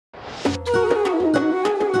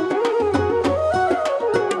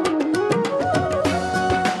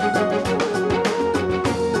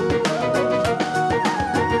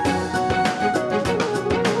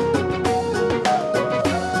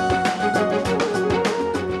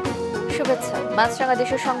মাছরাঙা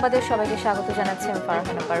দেশের সংবাদে সবাইকে স্বাগত জানাচ্ছি আমি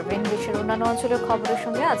ফারহানা পারভিন। দেশের অন্যান্য অঞ্চলের খবরের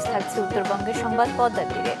সঙ্গে আজ থাকছে উত্তরবঙ্গের সংবাদ পদ্মার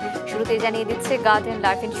তীরে। শুরুতেই জানিয়ে দিচ্ছে গার্ডেন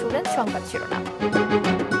লাইফ ইন্স্যুরেন্স সংবাদ শিরোনাম।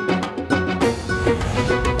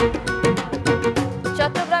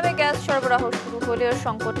 চট্টগ্রামে গ্যাস সরবরাহ শুরু হলেও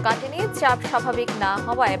সংকট কাটেনি। চাপ স্বাভাবিক না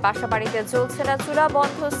হওয়ায় বাসাবাড়িতে জ্বলছে না চুলা,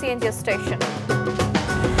 বন্ধ সিএনজি স্টেশন।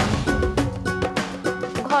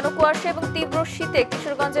 ঘন কুয়াশা এবং তীব্র শীতে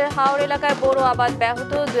কিশোরগঞ্জের হাওড় এলাকায় বড় আবাদ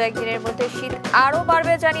ব্যাহত। 2-1 দিনের মধ্যে শীত আরও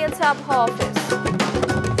বাড়বে জানিয়েছে আবহাওয়া অফিস।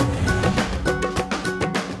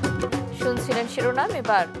 শুনছিলেন শিরোনাম,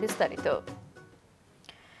 এবার বিস্তারিত।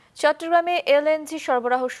 চট্টগ্রামে এলএনজি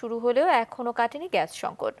সরবরাহ শুরু হলেও এখনো কাটেনি গ্যাস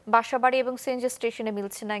সংকট। বাসাবাড়ি এবং সিএনজি স্টেশনে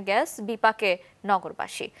মিলছে না গ্যাস, বিপাকে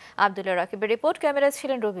নগরবাসী। আব্দুল্লাহ রাকিবের রিপোর্ট, ক্যামেরায়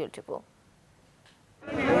ছিলেন রবিউল টিপু।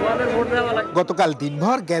 গতকাল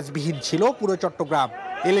দিনভর গ্যাসবিহীন ছিল পুরো চট্টগ্রাম।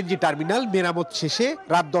 এলএনজি টার্মিনাল মেরামত শেষে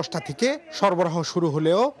রাত 10টা থেকে সরবরাহ শুরু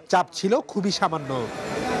হলেও চাপ ছিল খুবই সামান্য।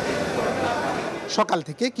 সকাল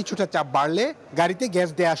থেকে কিছুটা চাপ বাড়লে গাড়িতে গ্যাস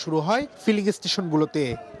দেয়া শুরু হয় ফিলিং স্টেশনগুলোতে,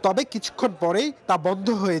 তবে কিছুক্ষণ পরেই তা বন্ধ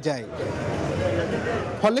হয়ে যায়।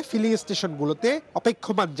 ফলে ফিলিং স্টেশনগুলোতে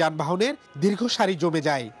অপেক্ষমান যানবাহনের দীর্ঘ সারি জমে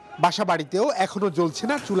যায়। বাসা বাড়িতেও এখনো জ্বলছে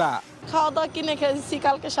না চুলা। খাওয়া দাওয়া কিনে খেয়েছি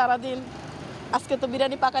কালকে সারাদিন। আজকে তো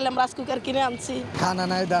বিরিয়ানি পাকাইলাম, রাইস কুকার কিনে আনছি। খানা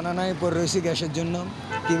নাই, দানা নাই, পরে রয়েছি গ্যাসের জন্য।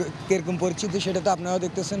 কিরকম পরিস্থিতি সেটা তো আপনারাও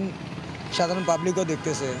দেখতেছেন, সাধারণ পাবলিকও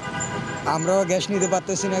দেখতেছে। আমরাও গ্যাস নিতে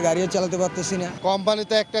পারতেছি না, গাড়িও চালাতে পারতেছি না। কোম্পানি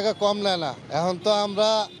তো 1 টাকা কম নেয় না। এখন তো আমরা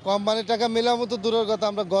কোম্পানির টাকা মিলামো তো দূরের কথা,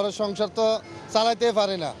 আমরা ঘরের সংসার তো চালাইতেই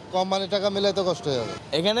পারি না। কোম্পানির টাকা মিলাই তো কষ্ট হয়ে যাবে।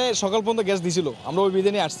 এখানে সকাল পর্যন্ত গ্যাস দিছিল, আমরা ওই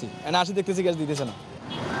বিধে নিয়ে আসছি, আসি দেখতেছি গ্যাস দিতেছে না।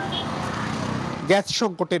 গ্যাস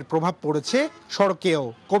সংকটের প্রভাব পড়েছে সড়কেও।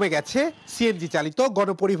 কমে গেছে সিএনজি চালিত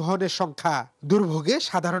গণপরিবহনের সংখ্যা। দুর্ভোগে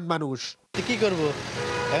সাধারণ মানুষ। কি করব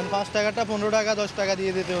এখন? 5 টাকাটা 15 টাকা 10 টাকা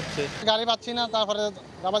দিয়ে দিতে হচ্ছে। গাড়ি পাচ্ছি না, তারপরে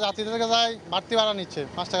আবার যাত্রীদের থেকে যায় বাড়তি ভাড়া নিচ্ছে।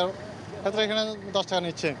 5 টাকার ক্ষেত্রে এখানে 10 টাকা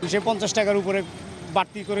নিচ্ছে। 250 টাকার উপরে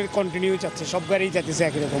বাড়তি করে কন্টিনিউ যাচ্ছে, সব গাড়ি যাচ্ছে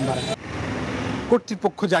একই রকম ভাড়া।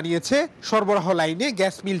 কর্তৃপক্ষ জানিয়েছে সরবরাহ লাইনে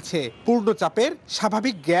গ্যাস মিলছে। পূর্ণ চাপের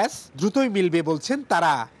স্বাভাবিক গ্যাস দ্রুতই মিলবে বলছেন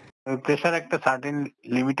তারা। প্রেসার একটা সার্টেন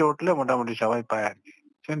লিমিটে উঠলে মোটামুটি সবাই পায় আর কি,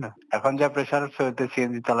 ঠিক না? এখন যা প্রেসার আছে ওতে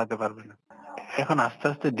সিএনজি চালাতে পারবে না। এখন আস্তে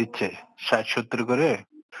আস্তে দিচ্ছে 60-70 করে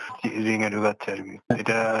রিং এ ঢুকাচ্ছে আর কি।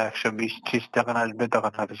 এটা 120-30 টাকা আসবে,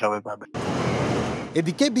 তখন হয়তো সবাই পাবে।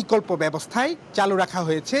 এদিকে বিকল্প ব্যবস্থায় চালু রাখা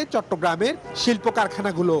হয়েছে চট্টগ্রামের শিল্প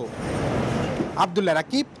কারখানাগুলো। আব্দুল্লাহ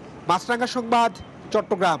রাকিব, মাছরাঙ্গা সংবাদ,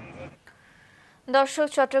 চট্টগ্রাম। দর্শক,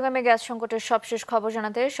 চট্টগ্রামে গ্যাস সংকটের সবশেষ খবর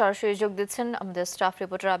জানাতে সরাসরি যোগ দিচ্ছেন আমাদের staff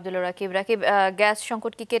reporter Abdullah Rakib. Rakib, gas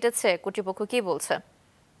সংকট কি কেটেছে? কর্তৃপক্ষ কি বলছে?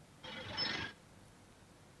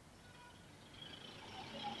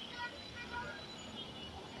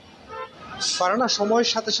 কারণ সময়ের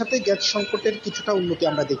সাথে সাথে গ্যাস সংকটের কিছুটা উন্নতি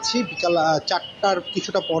আমরা দেখছি। বিকাল 4টার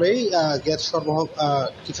কিছুটা পরেই গ্যাস সরবরাহ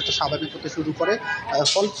কিছুটা স্বাভাবিক হতে শুরু করে।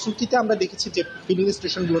 ফলশ্রুতিতে আমরা দেখেছি যে ফিলিং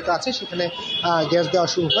স্টেশনগুলোতে আছে সেখানে গ্যাস দেওয়া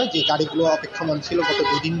শুরু হয়। যে গাড়িগুলো অপেক্ষমান ছিল গত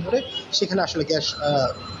 2 দিন ধরে, সেখানে আসলে গ্যাস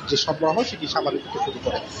যে সরবরাহ সেটি স্বাভাবিক হতে শুরু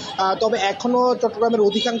করে। তবে এখনও চট্টগ্রামের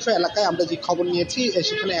অধিকাংশ এলাকায় আমরা যে খবর নিয়েছি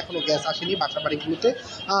সেখানে এখনও গ্যাস আসেনি বাসাবাড়িগুলোতে।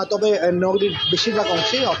 তবে নগরীর বেশিরভাগ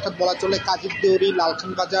অংশেই, অর্থাৎ বলা চলে কাজীর দেউরি,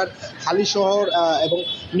 লালখান বাজার, হালি শহর এবং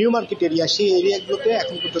নিউ মার্কেট এরিয়া, সেই এরিয়াগুলোতে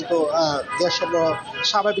এখন পর্যন্ত গ্যাস সরবরাহ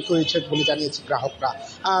স্বাভাবিক হয়েছে বলে জানিয়েছে গ্রাহকরা।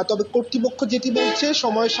 তবে কর্তৃপক্ষ যেটি বলছে,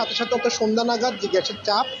 সময়ের সাথে সাথে অর্থাৎ সন্ধ্যা নাগাদ যে গ্যাসের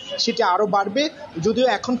চাপ সেটি আরও বাড়বে। যদিও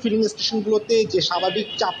এখন ফিলিং স্টেশনগুলোতে যে স্বাভাবিক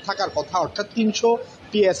চাপ থাকার কথা অর্থাৎ 300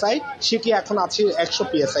 PSI, সেটি এখন আছে 100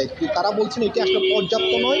 PSI। তারা বলছেন এটি আসলে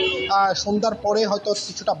পর্যাপ্ত নয়। সন্ধ্যার পরে হয়তো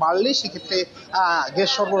কিছুটা বাড়লে সেক্ষেত্রে গ্যাস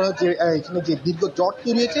সরবরাহ যে এখানে যে দীর্ঘ জট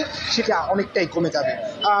তৈরি হয়েছে সেটা অনেকটাই কমে যাবে।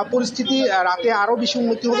 পরিস্থিতি রাতে আরও বেশি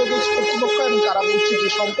উন্নতি হবে বলছে কর্তৃপক্ষ, এবং তারা বলছে যে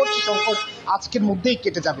সংকট আজকের মধ্যেই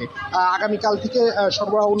কেটে যাবে। আগামীকাল থেকে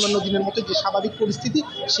সরবরাহ অন্যান্য দিনের মতো যে স্বাভাবিক পরিস্থিতি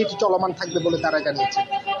সেটি চলমান থাকবে বলে তারা জানিয়েছে।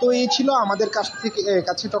 তো এই ছিল আমাদের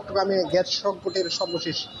কাছে চট্টগ্রামে গ্যাস সংকটের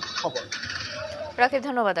সর্বশেষ খবর। রাকিব,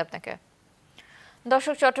 ধন্যবাদ আপনাকে।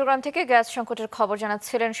 দর্শক, চট্টগ্রাম থেকে গ্যাস সংকটের খবর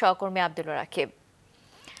জানাচ্ছিলেন সহকর্মী আব্দুল্লাহ রাকিব।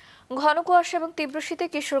 ঘন কুয়াশা এবং তীব্র শীতে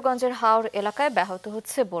কিশোরগঞ্জের হাওড় এলাকায় ব্যাহত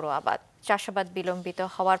হচ্ছে বড় আবাদ। চাষাবাদ বিলম্বিত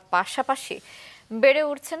হওয়ার পাশাপাশি বেড়ে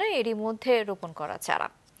উঠছে না এরই মধ্যে রোপণ করা চারা।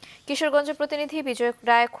 কিশোরগঞ্জের প্রতিনিধি বিজয়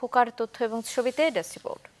রায় খোকার তথ্য এবং ছবিতে ডেস্ক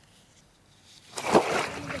রিপোর্ট।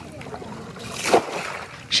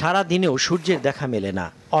 সারা দিনেও সূর্যের দেখা মেলে না।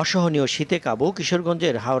 অসহনীয় শীতে কাবু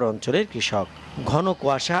কিশোরগঞ্জের হাওড় অঞ্চলের কৃষক। ঘন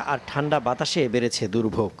কুয়াশা আর ঠান্ডা বাতাসে বেড়েছে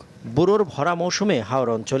দুর্ভোগ। বোরোর ভরা মৌসুমে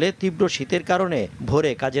হাওড় অঞ্চলে তীব্র শীতের কারণে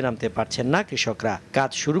ভোরে কাজে নামতে পারছেন না কৃষকরা।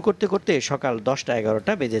 কাজ শুরু করতে করতে সকাল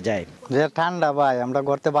 10টা-11টা বেজে যায়। যে ঠান্ডা ভাই, আমরা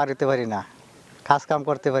করতে পারি না, কাজ কাম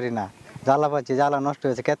করতে পারি না, জ্বালা পাচ্ছি, জ্বালা নষ্ট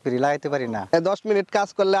হয়েছে, খেতপিড়ি লাগাইতে পারি না। 10 মিনিট কাজ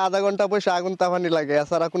করলে আধা ঘন্টা বসে আগুন তাপানি লাগে,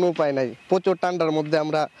 এছাড়া কোনো উপায় নাই। প্রচুর ঠান্ডার মধ্যে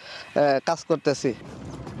আমরা কাজ করতেছি।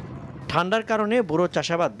 ঠান্ডার কারণে বোরো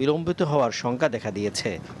চাষাবাদ বিলম্বিত হওয়ার শঙ্কা দেখা দিয়েছে।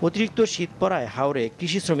 অতিরিক্ত শীত পড়ায় হাওরে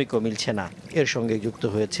কৃষি শ্রমিকও মিলছে না। এর সঙ্গে যুক্ত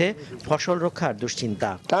হয়েছে ফসল রক্ষার দুশ্চিন্তা।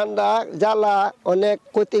 ঠান্ডা জ্বালা অনেক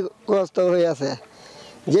ক্ষতিগ্রস্ত হয়ে আছে,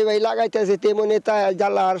 যে ভাই লাগাইতেছে তেমনি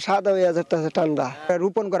জ্বালা আর সাদা হয়ে যাচ্ছে। ঠান্ডা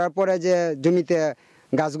রোপণ করার পরে যে জমিতে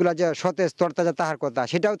গাছগুলা যে সতেজ তরতাজা তাহার কথা,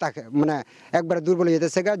 সেটাও তাকে মানে একবারে দুর্বল হয়ে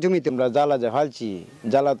যেতেছে জমিতে। আমরা জ্বালা যে ফালছি,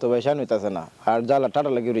 জ্বালা তো বেশান হইতেছে না, আর জ্বালা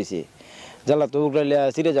টাটা লাগিয়ে রয়েছে, জ্বালা তো উগড়াইলে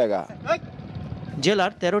চিরে জায়গা।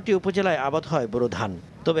 জেলার 13টি উপজেলায় আবাদ হয় বোরো ধান,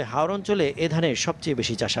 তবে হাওর অঞ্চলে এ ধানের সবচেয়ে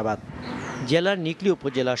বেশি চাষাবাদ। জেলার নিকলি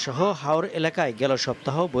উপজেলা সহ হাওর এলাকায় গেল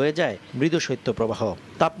সপ্তাহ বয়ে যায় মৃদু শৈত্যপ্রবাহ।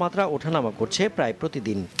 তাপমাত্রা ওঠানামা করছে প্রায়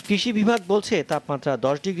প্রতিদিন। কৃষি বিভাগ বলছে তাপমাত্রা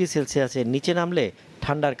 10 ডিগ্রি সেলসিয়াসের নিচে নামলে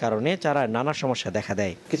ঠান্ডার কারণে চারার নানা সমস্যা দেখা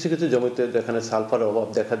দেয়। কিছু কিছু জমিতে যেখানে সালফারের অভাব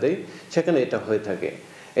দেখা দেয় সেখানে এটা হয়ে থাকে।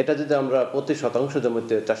 এটা যদি আমরা প্রতি শতাংশ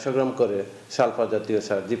জমিতে 400 গ্রাম করে সালফার জাতীয়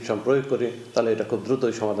সার জিপসাম প্রয়োগ করি, তাহলে এটা খুব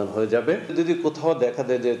দ্রুতই সমাধান হয়ে যাবে। যদি কোথাও দেখা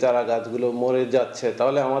দেয় যে চারা গাছগুলো মরে যাচ্ছে,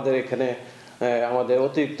 তাহলে আমাদের এখানে আমাদের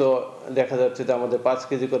অতিরিক্ত দেখা যাচ্ছে যে আমাদের 5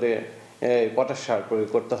 কেজি করে পটাশ সার প্রয়োগ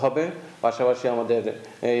করতে হবে। পাশাপাশি আমাদের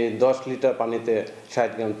এই 10 লিটার পানিতে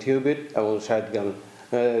 60 গ্রাম থিওবিট এবং 60 গ্রাম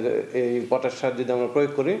এই পটাশ সার যদি আমরা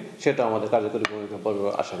প্রয়োগ করি, সেটা আমাদের কার্যকরী ভূমিকা পালবে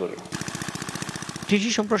আশা করি।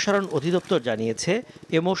 কৃষি সম্প্রসারণ অধিদপ্তর জানিয়েছে,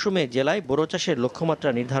 এ মৌসুমে জেলায় বোরো চাষের লক্ষ্যমাত্রা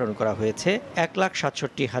নির্ধারণ করা হয়েছে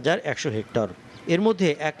 1,67,100 হেক্টর। এর মধ্যে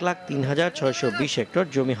 1,03,620 হেক্টর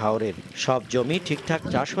জমি হাওরের। সব জমি ঠিকঠাক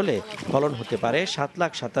চাষ হলে ফলন হতে পারে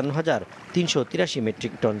 7,57,383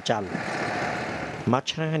 মেট্রিক টন চাল।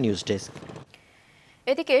 মাছরাঙা নিউজ ডেস্ক।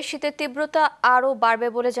 এদিকে শীতের তীব্রতা আরও বাড়বে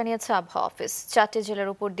বলে জানিয়েছে আবহাওয়া অফিস। 4টি জেলার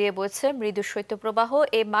উপর দিয়ে বইছে মৃদু শৈত্যপ্রবাহ।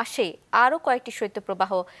 এ মাসেই আরও কয়েকটি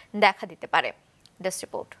শৈত্যপ্রবাহ দেখা দিতে পারে। Desk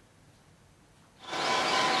report.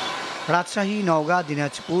 রাজশাহী, নওগাঁ,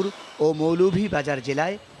 দিনাজপুর ও মৌলভীবাজার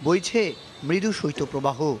জেলায় বইছে মৃদু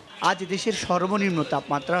শৈত্যপ্রবাহ। আজ দেশের সর্বনিম্ন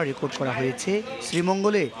তাপমাত্রা রেকর্ড করা হয়েছে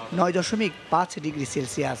শ্রীমঙ্গলে 9.5 ডিগ্রি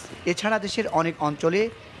সেলসিয়াস। এছাড়া দেশের অনেক অঞ্চলে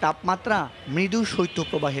তাপমাত্রা মৃদু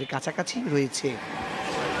শৈত্যপ্রবাহের কাছাকাছি রয়েছে।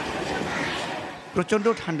 প্রচণ্ড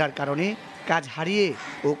ঠান্ডার কারণে কাজ হারিয়ে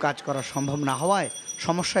ও কাজ করা সম্ভব না হওয়ায়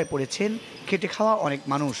সমস্যায় পড়েছেন খেটে খাওয়া অনেক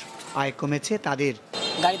মানুষ। আয় কমেছে তাদের।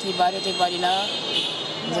 গাড়ি থেকে বাইরেতে পারি না,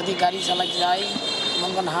 যদি গাড়ি চালাতে যাই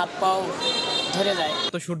মন হাত পাও ধরে যায়।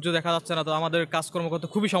 তো সূর্য দেখা যাচ্ছে না, তো আমাদের কাজকর্ম করতে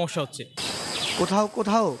খুবই সমস্যা হচ্ছে। কোথাও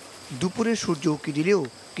কোথাও দুপুরে সূর্য উঁকি দিলেও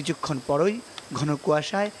কিছুক্ষণ পরই ঘন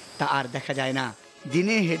কুয়াশায় তা আর দেখা যায় না।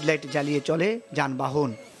 দিনে হেডলাইট জ্বালিয়ে চলে যানবাহন।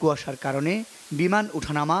 কুয়াশার কারণে বিমান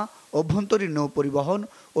ওঠানামা, অভ্যন্তরীণ নৌ পরিবহন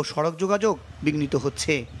ও সড়ক যোগাযোগ বিঘ্নিত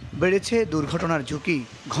হচ্ছে। বেড়েছে দুর্ঘটনার ঝুঁকি।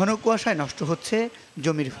 ঘন কুয়াশায় নষ্ট হচ্ছে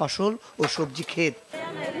জমির ফসল ও সবজি ক্ষেত।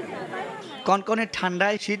 কনকনে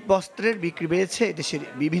ঠান্ডায় শীত বস্ত্রের বিক্রি বেড়েছে দেশের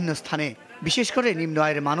বিভিন্ন স্থানে। বিশেষ করে নিম্ন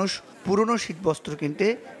আয়ের মানুষ পুরনো শীতবস্ত্র কিনতে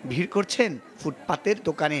ভিড় করছেন ফুটপাতের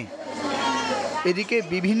দোকানে। এদিকে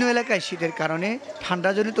বিভিন্ন এলাকায় শীতের কারণে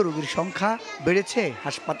ঠান্ডাজনিত রোগীর সংখ্যা বেড়েছে।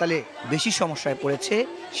 হাসপাতালে বেশি সমস্যায় পড়েছে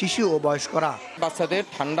শিশু ও বয়স্করা। বাচ্চাদের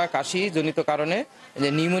ঠান্ডা কাশি জনিত কারণে যে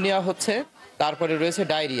নিউমোনিয়া হচ্ছে, তারপরে রয়েছে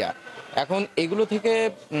ডায়রিয়া। এখন এগুলো থেকে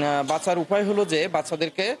বাঁচার উপায় হলো যে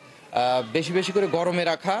বাচ্চাদেরকে বেশি বেশি করে গরমে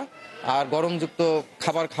রাখা আর গরমযুক্ত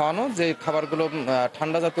খাবার খাওয়ানো, যে খাবারগুলো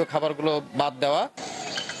ঠান্ডা জাতীয় খাবারগুলো বাদ দেওয়া।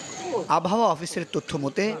 আবহাওয়া অফিসের তথ্য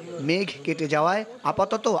মতে মেঘ কেটে যাওয়ায়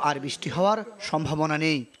আপাতত আর বৃষ্টি হওয়ার সম্ভাবনা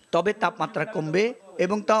নেই। তবে তাপমাত্রা কমবে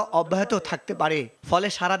এবং তা অব্যাহত থাকতে পারে। ফলে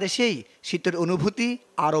সারা দেশেই শীতের অনুভূতি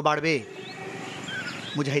আরও বাড়বে।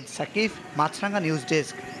 মুজাহিদ সাকিব, মাছরাঙ্গা নিউজ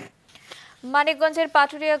ডেস্ক। মানিকগঞ্জের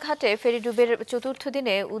পাটুরিয়া ঘাটে ফেরি ডুবের চতুর্থ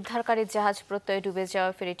দিনে উদ্ধারকারী জাহাজ প্রত্যয়ে ডুবে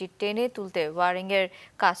যাওয়া ফেরিটি টেনে তুলতে ওয়ারিংয়ের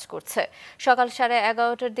কাজ করছে। সকাল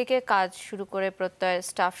 11:30টার দিকে কাজ শুরু করে প্রত্যয়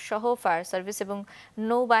স্টাফ সহ ফায়ার সার্ভিস এবং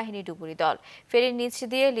নৌবাহিনী ডুবুরি দল। ফেরির নিচ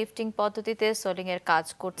দিয়ে লিফটিং পদ্ধতিতে সোলিংয়ের কাজ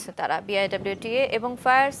করছে তারা। বিআইডব্লিউটিএ এবং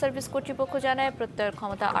ফায়ার সার্ভিস কর্তৃপক্ষ জানায় প্রত্যয়ের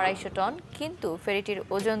ক্ষমতা 250 টন, কিন্তু ফেরিটির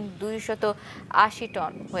ওজন 280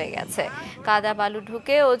 টন হয়ে গেছে। কাদা বালু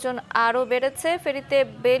ঢুকে ওজন আরও বেড়েছে। ফেরিতে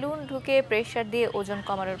বেলুন ঢুকে প্রেসার দিয়ে ওজন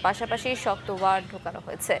কমানোর পাশাপাশি শক্ত ওয়ার ঢোকানো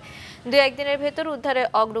হয়েছে। 2-1 দিনের ভেতর উদ্ধারে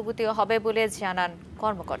অগ্রগতি হবে বলে জানান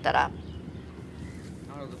কর্মকর্তারা।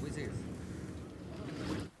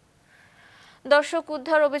 দর্শক,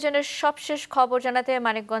 উদ্ধার অভিযানের সবশেষ খবর জানাতে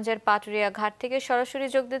মানিকগঞ্জের পাটুরিয়া ঘাট থেকে সরাসরি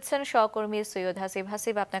যোগ দিচ্ছেন সহকর্মী সৈয়দ হাসিব।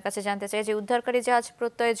 হাসিব, আপনার কাছে জানতে চাই যে উদ্ধারকারী জাহাজ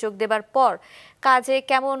প্রত্যয়ে যোগ দেবার পর কাজে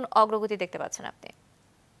কেমন অগ্রগতি দেখতে পাচ্ছেন আপনি?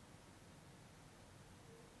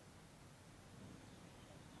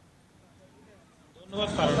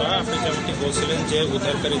 ধন্যবাদ পারনা। আপনি যেমনটি বলছিলেন যে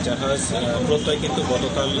উদ্ধারকারী জাহাজ প্রত্যয় কিন্তু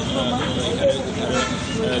গতকাল এখানে উদ্ধারে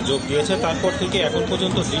যোগ দিয়েছে। তারপর থেকে এখন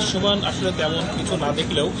পর্যন্ত দৃশ্যমান আসলে তেমন কিছু না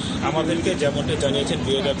দেখলেও আমাদেরকে যেমনটি জানিয়েছেন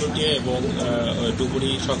বিএডব্লিউটিএ এবং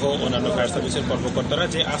ডুবুরি সহ অন্যান্য ফায়ার সার্ভিসের কর্মকর্তারা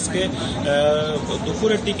যে আজকে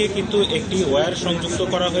দুপুরের দিকে কিন্তু একটি ওয়্যার সংযুক্ত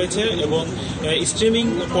করা হয়েছে এবং স্ট্রিমিং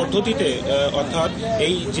পদ্ধতিতে, অর্থাৎ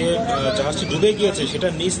এই যে জাহাজটি ডুবে গিয়েছে সেটা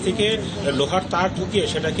নিচ থেকে লোহার তার ঢুকিয়ে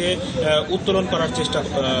সেটাকে উত্তোলন করার চেষ্টা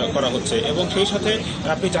করা হচ্ছে। এবং সেই সাথে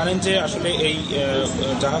আপনি জানেন যে আসলে এই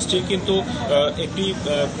জাহাজটির কিন্তু একটি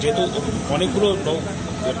যেহেতু অনেকগুলো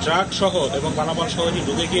ট্রাক সহ এবং মালামাল সহ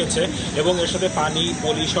ডুবে গিয়েছে এবং এর সাথে পানি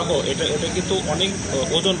পলি সহ এটা কিন্তু অনেক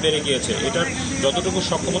ওজন বেড়ে গিয়েছে। এটার যতটুকু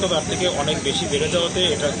সক্ষমতা তার থেকে অনেক বেশি বেড়ে যাওয়াতে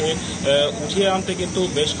এটাকে উঠিয়ে আনতে কিন্তু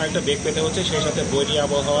বেশ খানিকটা বেগ পেতে হচ্ছে। সেই সাথে বৈরী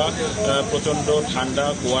আবহাওয়া, প্রচণ্ড ঠান্ডা,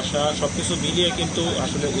 কুয়াশা সবকিছু মিলিয়ে কিন্তু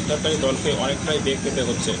আসলে উদ্ধারকারী দলকে অনেকটাই বেগ পেতে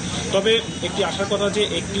হচ্ছে। তবে একটি আশার কথা যে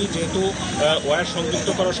একটি যেহেতু ওয়্যার সংযুক্ত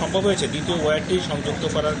করা সম্ভব হয়েছে, দ্বিতীয় ওয়্যারটি সংযুক্ত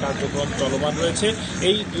করার কার্যক্রম চলমান রয়েছে।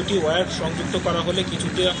 এই দুটি ওয়্যার সংযুক্ত করা হলে কিছুটা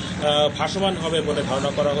ভাসমান হবে বলে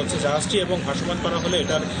ধারণা করা হচ্ছে জাহাজটি, এবং ভাসমান করা হলে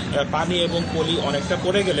এটার পানি এবং পলি অনেকটা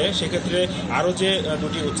পড়ে গেলে সেক্ষেত্রে আরও যে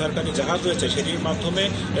দুটি উদ্ধারকারী জাহাজ রয়েছে সেটির মাধ্যমে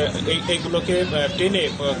এইগুলোকে টেনে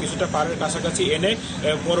কিছুটা পাড়ের কাছাকাছি এনে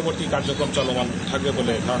পরবর্তী কার্যক্রম চলমান থাকবে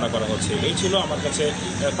বলে ধারণা করা হচ্ছে। এই ছিল আমার কাছে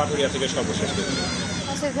পাটুরিয়া থেকে সর্বশেষ।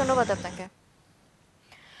 ধন্যবাদ আপনাকে।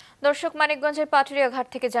 দর্শক, মানিকগঞ্জের পাটুরিয়া ঘাট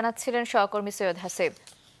থেকে জানাচ্ছিলেন সহকর্মী সৈয়দ হাসিব।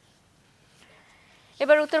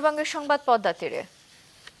 এবার উত্তরবঙ্গের সংবাদ পদ্মা তীরে।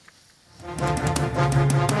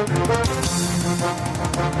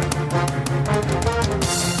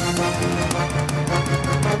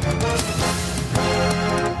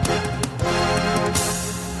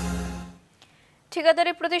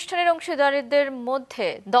 ঠিকাদারি প্রতিষ্ঠানের অংশীদারদের মধ্যে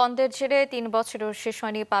দ্বন্দ্বের জেরে ৩ বছরেও শেষ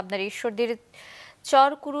হয়নি পাবনার ঈশ্বরদীর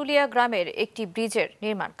চরকুরুলিয়া গ্রামের একটি ব্রিজের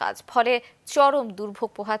নির্মাণ কাজ। ফলে চরম দুর্ভোগ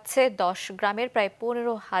পোহাচ্ছে ১০ গ্রামের প্রায়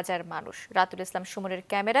 ১৫,০০০ মানুষ। রাতুল ইসলাম সুমনের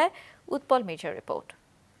ক্যামেরায় উৎপল মির্জার রিপোর্ট।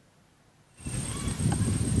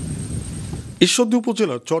 ঈশ্বরদী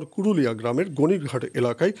উপজেলার চরকুরুলিয়া গ্রামের গণিরঘাট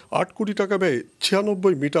এলাকায় ৮ কোটি টাকা ব্যয়ে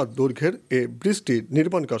 ৯৬ মিটার দৈর্ঘ্যের এ ব্রিজটির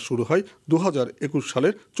নির্মাণ কাজ শুরু হয় ২০২১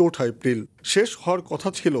 সালের ৪ এপ্রিল। শেষ হওয়ার কথা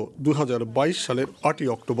ছিল ২০২২ সালের ৮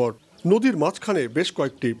 অক্টোবর। নদীর মাঝখানে বেশ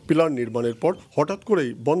কয়েকটি পিলার নির্মাণের পর হঠাৎ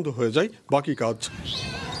করেই বন্ধ হয়ে যায় বাকি কাজ।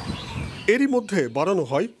 এরই মধ্যে বাড়ানো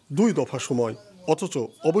হয় ২ দফা সময়, অথচ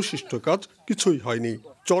অবশিষ্ট কাজ কিছুই হয়নি।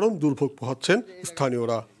 চরম দুর্ভোগ পোহাচ্ছেন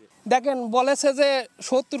স্থানীয়রা। দেখেন, বলেছে যে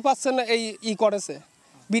 ৭০% এই করেছে,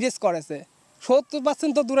 ব্রিজ করেছে।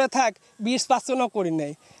 ৭০% তো দূরে থাক, ২০%ও করি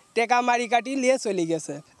নাই। টেকা মারি কাটি নিয়ে চলে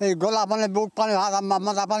গেছে। এই গোলা মানে বুক পানি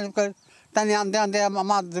মাথা পানি টানি আনতে আনতে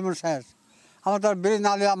আমার জীবন শেষ। আমার তো ব্রিজ না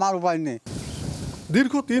হলে আমার উপায় নেই।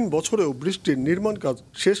 দীর্ঘ ৩ বছরেও বৃষ্টির নির্মাণ কাজ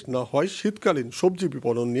শেষ না হয় শীতকালীন সবজি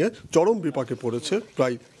বিপণন নিয়ে চরম বিপাকে পড়েছে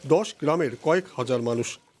প্রায় ১০ গ্রামের কয়েক হাজার মানুষ।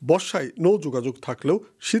 বর্ষায় নৌ যোগাযোগ থাকলেও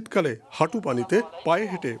শীতকালে হাঁটু পানিতে পায়ে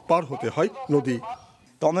হেঁটে পার হতে হয় নদী।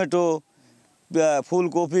 টমেটো,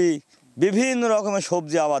 ফুলকপি, বিভিন্ন রকমের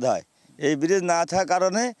সবজি আবাদ হয়। এই ব্রিজ না থাকার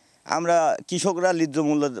কারণে আমরা কৃষকরা ন্যায্য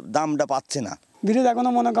মূল্য দামটা পাচ্ছে না। ব্রিজ এখনো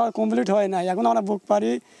মনে কর কমপ্লিট হয় নাই, এখন আমরা বুক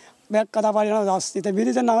পারি ব্যাগ কাটা পারি না যাচ্ছি। তাই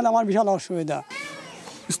ব্রিজের না হলে আমার বিশাল অসুবিধা।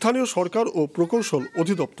 স্থানীয় সরকার ও প্রকৌশল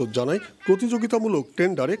অধিদপ্তর জানায় প্রতিযোগিতামূলক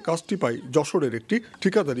টেন্ডারে কাজটি পায় যশোরের একটি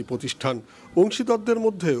ঠিকাদারি প্রতিষ্ঠান। অংশীদারদের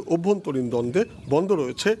মধ্যে অভ্যন্তরীণ দ্বন্দ্বে বন্ধ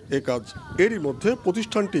রয়েছে এ কাজ। এরই মধ্যে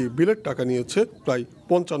প্রতিষ্ঠানটি বিলের টাকা নিয়েছে প্রায়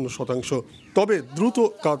 ৫৫%। তবে দ্রুত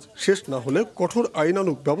কাজ শেষ না হলে কঠোর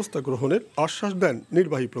আইনানুগ ব্যবস্থা গ্রহণের আশ্বাস দেন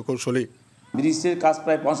নির্বাহী প্রকৌশলী। ব্রিজের কাজ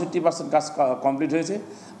প্রায় ৬৫% কাজ কমপ্লিট হয়েছে।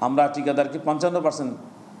 আমরা ঠিকাদারকে ৫৫%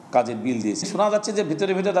 কাজের বিল দিয়েছি। শোনা যাচ্ছে যে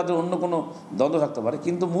ভিতরে ভিতরে তাদের অন্য কোনো দ্বন্দ্ব থাকতে পারে,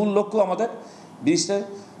 কিন্তু মূল লক্ষ্য আমাদের ব্রিজটা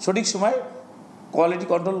সঠিক সময় কোয়ালিটি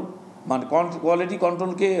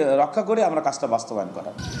কন্ট্রোলকে রক্ষা করে আমরা কাজটা বাস্তবায়ন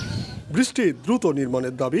করা। বৃষ্টি দ্রুত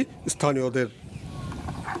নির্মাণের দাবি স্থানীয়দের।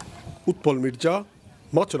 উৎপল মির্জা,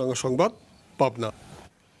 মাছরাঙ্গা সংবাদ, পাবনা।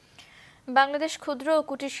 বাংলাদেশ ক্ষুদ্র ও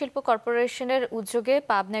কুটির শিল্প কর্পোরেশনের উদ্যোগে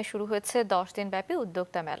পাবনায় শুরু হয়েছে 10 দিনব্যাপী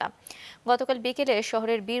উদ্যোক্তা মেলা। গতকাল বিকেলে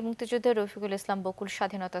শহরের বীর মুক্তিযোদ্ধা রফিকুল ইসলাম বকুল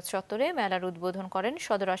স্বাধীনতা চত্বরে মেলার উদ্বোধন করেন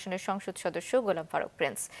সদর আসনের সংসদ সদস্য গোলাম ফারুক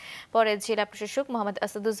প্রিন্স। পরে জেলা প্রশাসক মোহাম্মদ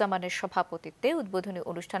আসাদুজ্জামানের সভাপতিত্বে উদ্বোধনী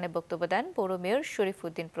অনুষ্ঠানে বক্তব্য দেন পৌর মেয়র শরীফ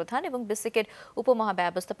উদ্দিন প্রধান এবং বেসিকের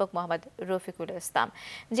উপমহাব্যবস্থাপক মোহাম্মদ রফিকুল ইসলাম।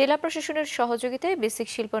 জেলা প্রশাসনের সহযোগিতায় বেসিক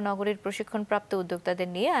শিল্প নগরীর প্রশিক্ষণপ্রাপ্ত উদ্যোক্তাদের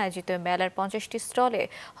নিয়ে আয়োজিত মেলার 50টি স্টলে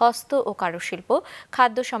হস্ত ও কারুশিল্প,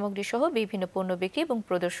 খাদ্য সামগ্রী সহ বিভিন্ন পণ্য বিক্রি এবং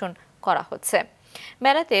প্রদর্শন করা হচ্ছে।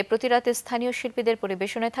 মেলাতে প্রতি রাতে স্থানীয় শিল্পীদের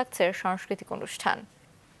পরিবেশনায় থাকছে সাংস্কৃতিক অনুষ্ঠান।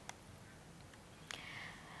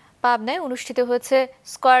 পাবনায় অনুষ্ঠিত হয়েছে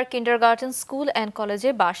স্কয়ার কিন্ডারগার্টেন স্কুল অ্যান্ড কলেজে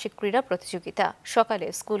বার্ষিক ক্রীড়া প্রতিযোগিতা। সকালে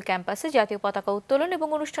স্কুল ক্যাম্পাসে জাতীয় পতাকা উত্তোলন এবং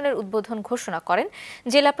অনুষ্ঠানের উদ্বোধন ঘোষণা করেন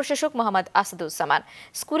জেলা প্রশাসক মোহাম্মদ আসাদুজ্জামান।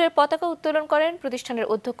 স্কুলের পতাকা উত্তোলন করেন প্রতিষ্ঠানের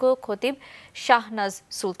অধ্যক্ষ খতিব শাহনাজ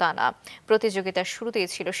সুলতানা। প্রতিযোগিতার শুরুতেই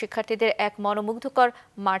ছিল শিক্ষার্থীদের এক মনোমুগ্ধকর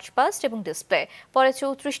মার্চ পাস্ট এবং ডিসপ্লে। পরে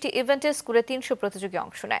 34টি ইভেন্টে স্কুলের 300 প্রতিযোগী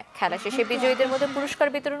অংশ নেয়। খেলা শেষে বিজয়ীদের মধ্যে পুরস্কার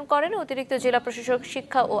বিতরণ করেন অতিরিক্ত জেলা প্রশাসক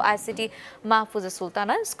শিক্ষা ও ICT Mahfuza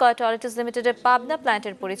Sultana, square toilets লিমিটেডের পাবনা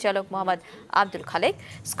প্ল্যান্টের পরিচালক Mohammad Abdul Khalek,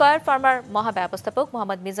 square farmer মহাব্যবস্থাপক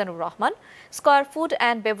Mohammad Mizanur Rahman, square food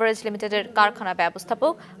and beverage লিমিটেডের কারখানা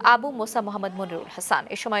ব্যবস্থাপক আবু মোসা মোহাম্মদ মনিরুল হাসান।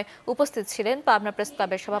 এ সময় উপস্থিত ছিলেন পাবনা প্রেস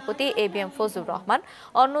ক্লাবের সভাপতি ABM ফজলুর রহমান,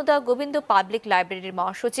 অন্নদা গোবিন্দ পাবলিক লাইব্রেরির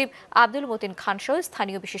মহাসচিব আব্দুল মতিন খান সহ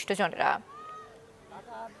স্থানীয় বিশিষ্টজনেরা।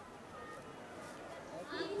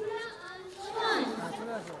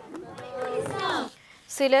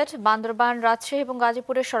 সিলেট, বান্দরবান, রাজশাহী এবং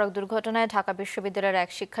গাজীপুরের সড়ক দুর্ঘটনায় ঢাকা বিশ্ববিদ্যালয়ের এক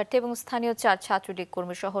শিক্ষার্থী এবং স্থানীয় 4 ছাত্রলীগ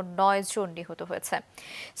কর্মী সহ 9 জন নিহত হয়েছে।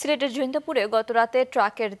 সিলেটের জৈন্তাপুরে গত রাতে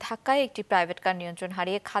ট্রাকের ধাক্কায় একটি প্রাইভেট কার নিয়ন্ত্রণ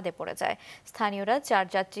হারিয়ে খাদে পড়ে যায়। স্থানীয়রা 4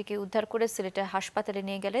 যাত্রীকে উদ্ধার করে সিলেটের হাসপাতালে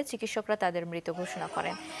নিয়ে গেলে চিকিৎসকরা তাদের মৃত ঘোষণা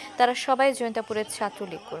করেন। তারা সবাই জৈন্তাপুরের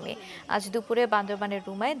ছাত্রলীগ কর্মী। আজ দুপুরে বান্দরবানের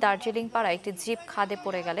রুমায় দার্জিলিং পাড়ায় একটি জিপ খাদে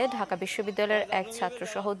পড়ে গেলে ঢাকা বিশ্ববিদ্যালয়ের এক ছাত্র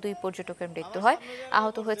সহ 2 পর্যটকের মৃত্যু হয়।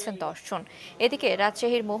 আহত হয়েছেন 10 জন। এদিকে রাজশাহীর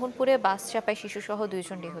মোহনপুরে বাস চাপায় শিশুসহ 2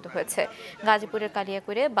 জন নিহত হয়েছে। গাজীপুরের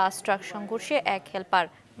কালিয়াকৈরে বাস ট্রাক সংঘর্ষে এক হেলপার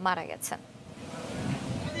মারা গেছেন।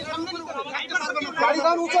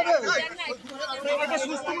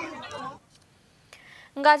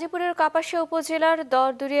 গাজীপুরের কাপাসিয়া উপজেলার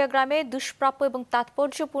দরদুরিয়া গ্রামে দুষ্প্রাপ্য এবং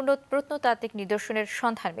তাৎপর্যপূর্ণ প্রত্নতাত্ত্বিক নিদর্শনের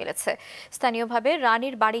সন্ধান মিলেছে। স্থানীয়ভাবে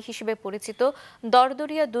রানীর বাড়ি হিসেবে পরিচিত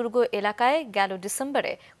দরদুরিয়া দুর্গ এলাকায় গেল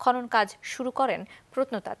ডিসেম্বরে খনন কাজ শুরু করেন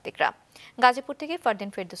প্রত্নতাত্ত্বিকরা। গাজীপুর থেকে ফারদিন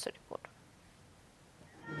ফেরদৌসের রিপোর্ট।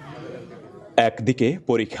 একদিকে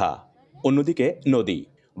পরীক্ষা, অন্যদিকে নদী,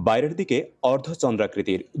 বাইরের দিকে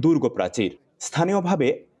অর্ধচন্দ্রাকৃতির দুর্গ প্রাচীর। স্থানীয়ভাবে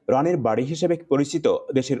রানীর বাড়ি হিসেবে পরিচিত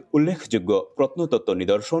দেশের উল্লেখযোগ্য প্রত্নতত্ত্ব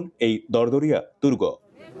নিদর্শন এই দরদরিয়া দুর্গ।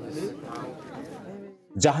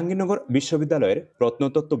 জাহাঙ্গীরনগর বিশ্ববিদ্যালয়ের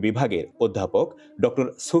প্রত্নতত্ত্ব বিভাগের অধ্যাপক ডক্টর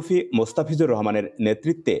সুফি মোস্তাফিজুর রহমানের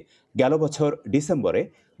নেতৃত্বে গেল বছর ডিসেম্বরে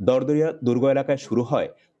দরদরিয়া দুর্গ এলাকায় শুরু হয়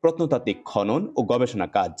প্রত্নতাত্ত্বিক খনন ও গবেষণা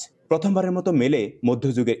কাজ। প্রথমবারের মতো মেলে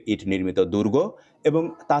মধ্যযুগের ইট নির্মিত দুর্গ এবং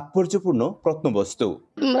তাৎপর্যপূর্ণ প্রত্নবস্তু।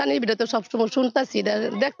 রানীর ভিডিও তো সবসময় শুনতাছি,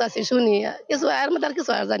 দেখতাছি, শুনি, কিছু আর মধ্যে আর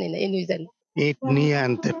কিছু আর জানি না। এই নিয়ে জানি ইট নিয়ে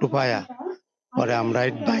আনতে টুপায়া পরে আমরা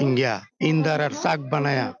ইট ভাঙ্গিয়া ইন্দার আর চাক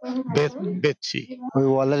বানায়া বেচছি। ওই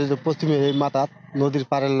ওয়ালের যে পশ্চিমে এই মাথাত নদীর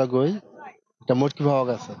পাড়ের লগই একটা মটকি পাওয়া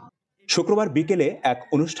গেছে। শুক্রবার বিকেলে এক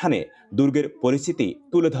অনুষ্ঠানে দুর্গের পরিচিতি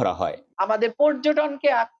তুলে ধরা হয়। আমাদের পর্যটনকে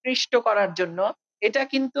আকৃষ্ট করার জন্য এটা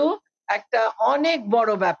কিন্তু একটা অনেক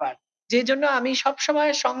বড় ব্যাপার, যে জন্য আমি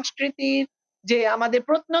সবসময় সংস্কৃতির যে আমাদের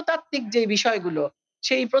প্রত্নতাত্ত্বিক যে বিষয়গুলো,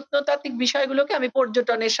 সেই প্রত্নতাত্ত্বিক বিষয়গুলোকে আমি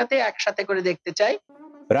পর্যটনের সাথে একসাথে করে দেখতে চাই।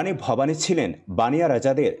 রানী ভবানী ছিলেন বানিয়া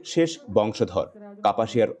রাজাদের শেষ বংশধর।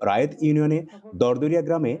 কাপাসিয়ার রায়েদ ইউনিয়নে দরদরিয়া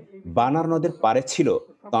গ্রামে বানার নদের পারে ছিল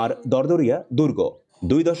তার দরদরিয়া দুর্গ।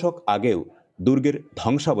 2 দশক আগেও দুর্গের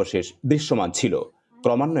ধ্বংসাবশেষ দৃশ্যমান ছিল।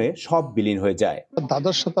 ক্রমান্বয়ে সব বিলীন হয়ে যায়।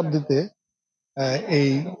 দ্বাদশ শতাব্দীতে এই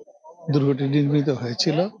দুর্গটি নির্মিত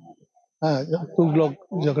হয়েছিল। তুগলক,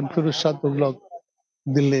 যখন ফিরোজ শাহ তুগলক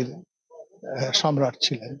দিল্লির সম্রাট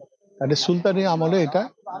ছিলেন, তাদের সুলতানি আমলে এটা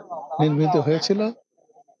নির্মিত হয়েছিল।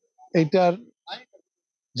 এইটার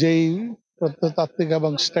যেই প্রত্নতাত্ত্বিক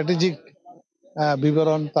এবং স্ট্র্যাটেজিক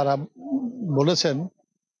বিবরণ তারা বলেছেন,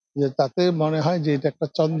 যে তাতে মনে হয় যে এটা একটা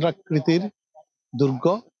চন্দ্রাকৃতির দুর্গ।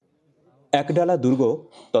 একডালা দুর্গ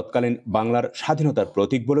তৎকালীন বাংলার স্বাধীনতার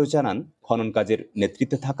প্রতীক বলেও জানান খনন কাজের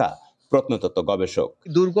নেতৃত্বে থাকা প্রত্নতত্ত্ব গবেষক।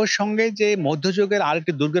 দুর্গের সঙ্গে যে মধ্যযুগের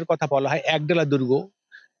আরেকটি দুর্গের কথা বলা হয় একডালা দুর্গ,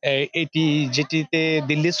 এটি যেটিতে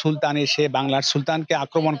দিল্লির সুলতান এসে বাংলার সুলতানকে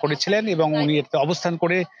আক্রমণ করেছিলেন এবং উনি এতে অবস্থান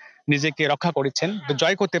করে নিজেকে রক্ষা করেছেন,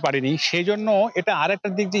 জয় করতে পারেনি। সেই জন্য এটা আরেকটা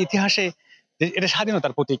দিক যে ইতিহাসে এটা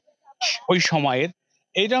স্বাধীনতার প্রতীক ওই সময়ের,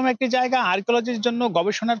 এইরকম একটি জায়গা আর্কিওলজির জন্য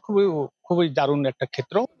গবেষণার খুবই দারুণ একটা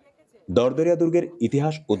ক্ষেত্র। দরদরিয়া দুর্গের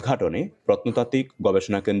ইতিহাস উদ্ঘাটনে প্রত্নতাত্ত্বিক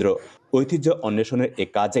গবেষণা কেন্দ্র ঐতিহ্য অন্বেষণের এ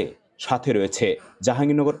কাজে সাথে রয়েছে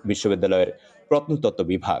জাহাঙ্গীরনগর বিশ্ববিদ্যালয়ের প্রত্নতত্ত্ব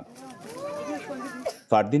বিভাগ।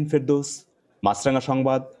 ফারদিন ফেরদৌস, মাছরাঙা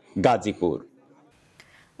সংবাদ, গাজীপুর।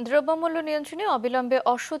 দ্রব্যমূল্য নিয়ন্ত্রণে অবিলম্বে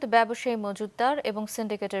অসৎ ব্যবসায়ী মজুতদার এবং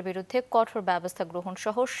সিন্ডিকেটের বিরুদ্ধে কঠোর ব্যবস্থা গ্রহণ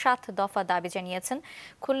সহ 7 দফা দাবি জানিয়েছেন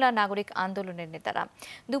খুলনা নাগরিক আন্দোলনের নেতারা।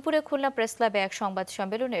 দুপুরে খুলনা প্রেস ক্লাবে এক সংবাদ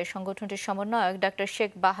সম্মেলনে সংগঠনটির সমন্বয়ক ডক্টর শেখ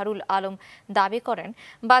বাহারুল আলম দাবি করেন,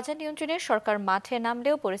 বাজার নিয়ন্ত্রণে সরকার মাঠে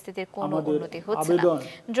নামলেও পরিস্থিতির কোনো উন্নতি হচ্ছে না।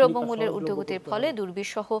 দ্রব্যমূল্যের ঊর্ধ্বগতির ফলে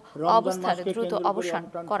দুর্বিষহ অবস্থার দ্রুত অবসান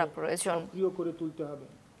করা প্রয়োজন।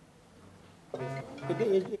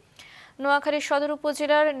 নোয়াখালী সদর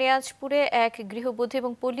উপজেলার নেয়াজপুরে এক গৃহবধূ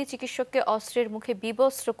এবং পল্লী চিকিৎসককে অস্ত্রের মুখে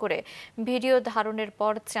বিবস্ত্র করে ভিডিও ধারণের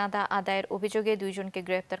পর চাঁদা আদায়ের অভিযোগে 2 জনকে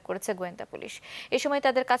গ্রেফতার করেছে গোয়েন্দা পুলিশ। এ সময়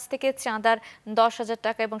তাদের কাছ থেকে চাঁদার 10,000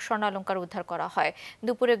 টাকা এবং স্বর্ণালংকার উদ্ধার করা হয়।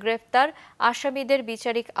 দুপুরে গ্রেফতার আসামিদের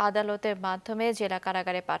বিচারিক আদালতের মাধ্যমে জেলা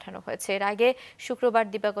কারাগারে পাঠানো হয়েছে। এর আগে শুক্রবার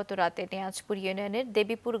দিবাগত রাতে নেয়াজপুর ইউনিয়নের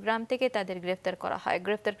দেবীপুর গ্রাম থেকে তাদের গ্রেফতার করা হয়।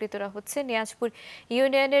 গ্রেফতারকৃতরা হচ্ছে নেয়াজপুর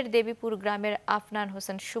ইউনিয়নের দেবীপুর গ্রামের আফনান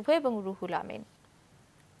হোসেন শুভ এবং রুহুল আমিন।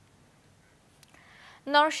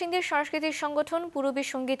 নরসিংদীর সাংস্কৃতিক সংগঠন পূরবী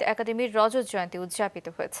সঙ্গীত একাডেমির রজত জয়ন্তী উদযাপিত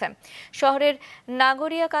হয়েছে। শহরের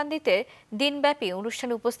নাগরিয়াকান্দিতে দিনব্যাপী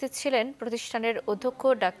অনুষ্ঠানে উপস্থিত ছিলেন প্রতিষ্ঠানের অধ্যক্ষ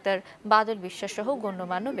ডাক্তার বাদল বিশ্বাস সহ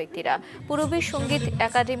গণ্যমান্য ব্যক্তিরা। পূরবী সঙ্গীত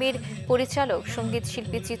একাডেমির পরিচালক সঙ্গীত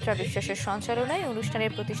শিল্পী চিত্রা বিশ্বাসের সঞ্চালনায়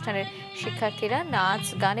অনুষ্ঠানের প্রতিষ্ঠানের শিক্ষার্থীরা নাচ,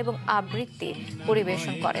 গান এবং আবৃত্তি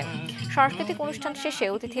পরিবেশন করেন। সাংস্কৃতিক অনুষ্ঠান শেষে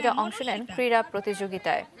অতিথিরা অংশ নেন ক্রীড়া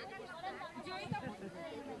প্রতিযোগিতায়।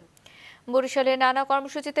 বরিশালে নানা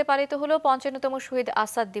কর্মসূচিতে পালিত হলো 55তম শহীদ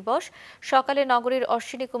আসাদ দিবস। সকালে নগরীর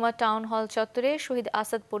অশ্বিনী কুমার টাউন হল চত্বরে শহীদ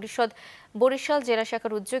আসাদ পরিষদ বরিশাল জেলা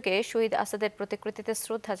শাখার উদ্যোগে শহীদ আসাদের প্রতিকৃতিতে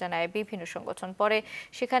শ্রদ্ধা জানায় বিভিন্ন সংগঠন। পরে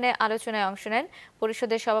সেখানে আলোচনায় অংশ নেন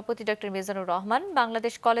পরিষদের সভাপতি ডক্টর মিজানুর রহমান,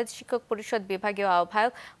 বাংলাদেশ কলেজ শিক্ষক পরিষদ বিভাগীয়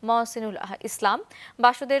আহ্বায়ক মহসিনুল ইসলাম,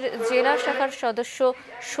 বাসদের জেলা শাখার সদস্য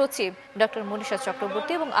সচিব ডক্টর মনীষা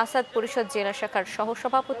চক্রবর্তী এবং আসাদ পরিষদ জেলা শাখার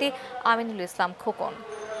সহসভাপতি আমিনুল ইসলাম খোকন।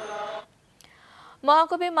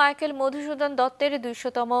 মহাকবি মাইকেল মধুসূদন দত্তের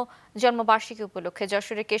 200তম জন্মবার্ষিকী উপলক্ষে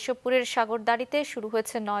যশোরের কেশবপুরের সাগরদাড়িতে শুরু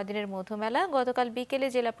হয়েছে 9 দিনের মধুমেলা। গতকাল বিকেলে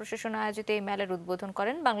জেলা প্রশাসন আয়োজিত এই মেলার উদ্বোধন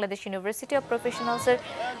করেন Bangladesh university of প্রফেশনালসের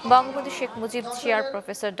Bangabandhu Sheikh Mujib chair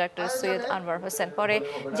professor doctor Syed Anwar Hossain. পরে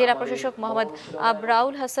জেলা প্রশাসক মোহাম্মদ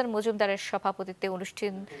আবরাউল হাসান মজুমদারের সভাপতিত্বে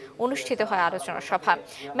অনুষ্ঠিত হয় আলোচনা সভা।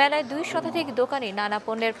 মেলায় 2 শতাধিক দোকানি নানা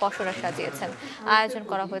পণ্যের পসরা সাজিয়েছেন। আয়োজন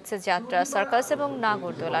করা হয়েছে যাত্রা, সার্কাস এবং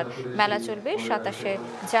নাগরদোলার। মেলা চলবে 27শে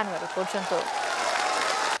জানুয়ারি পর্যন্ত।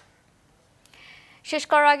 শেষ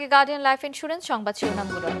করার আগে গার্ডিয়ান লাইফ ইন্স্যুরেন্স সংবাদ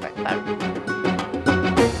শিরোনামগুলো একবার।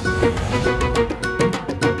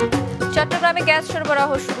 চট্টগ্রামে গ্যাস সরবরাহ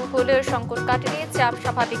শুরু হলেও সংকট কাটেনি। চাপ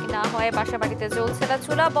স্বাভাবিক না হয় বাসাবাড়িতে জ্বলছে না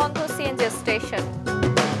চুলা, বন্ধ সিএনজি স্টেশন।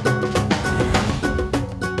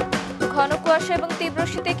 ঘন কুয়াশা এবং তীব্র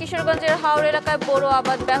শীতে কিশোরগঞ্জের হাওর এলাকায় বড়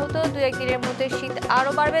আবাদ ব্যাহত। 2-1 দিনের মধ্যে শীত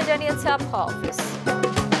আরো বাড়বে জানিয়েছে আবহাওয়া অফিস।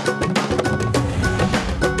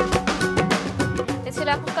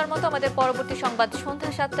 ছিল এখনকার মতো। আমাদের পরবর্তী সংবাদ সন্ধ্যা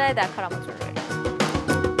 7টায় দেখার আমন্ত্রণ।